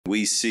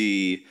we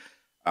see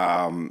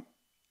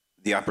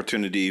the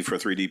opportunity for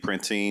 3D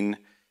printing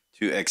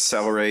to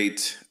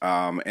accelerate,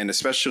 and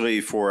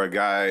especially for a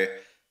guy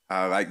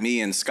like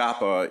me in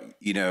Scapa,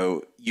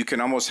 you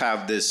can almost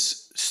have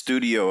this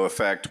studio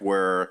effect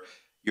where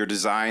you're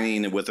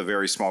designing with a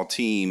very small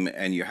team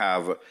and you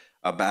have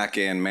a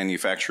back-end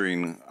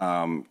manufacturing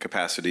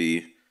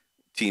capacity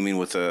teaming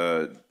with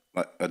a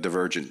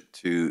Divergent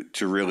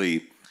to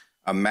really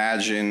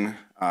imagine,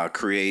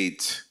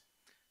 create,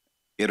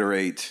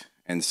 iterate,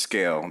 and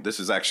scale. This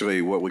is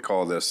actually what we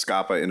call the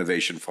Scapa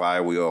Innovation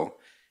Flywheel.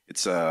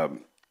 It's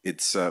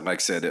like I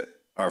said,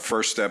 our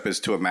first step is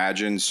to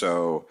imagine.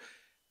 So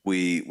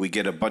we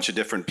get a bunch of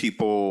different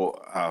people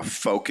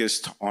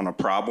focused on a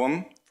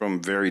problem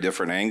from very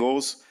different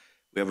angles.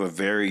 We have a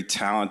very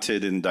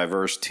talented and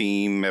diverse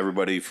team,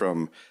 everybody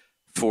from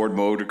Ford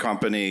Motor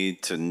Company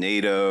to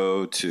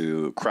NATO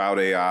to Crowd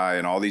AI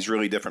and all these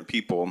really different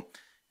people.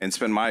 And it's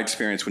been my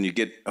experience when you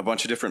get a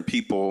bunch of different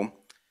people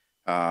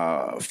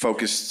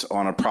focused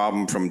on a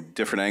problem from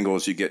different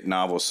angles, you get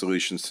novel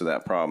solutions to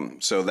that problem.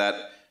 So that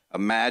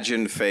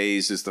imagine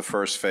phase is the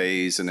first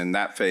phase. And in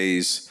that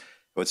phase,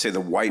 I would say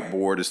the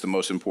whiteboard is the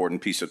most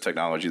important piece of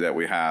technology that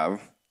we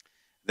have.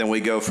 Then we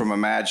go from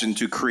imagine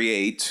to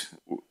create,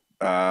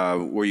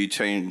 where you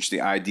change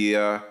the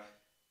idea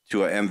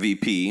to an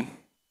MVP,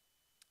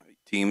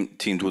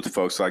 teamed with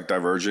folks like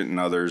Divergent and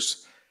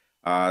others.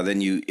 Then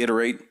you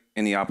iterate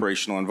in the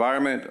operational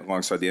environment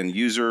alongside the end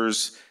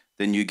users.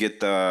 Then you get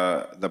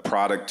the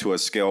product to a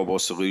scalable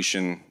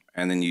solution,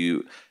 and then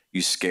you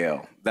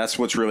scale. That's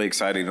what's really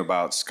exciting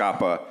about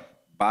Scapa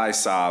by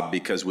Saab,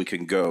 because we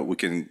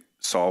can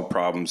solve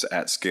problems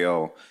at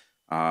scale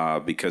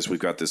because we've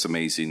got this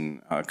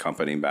amazing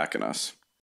company backing us.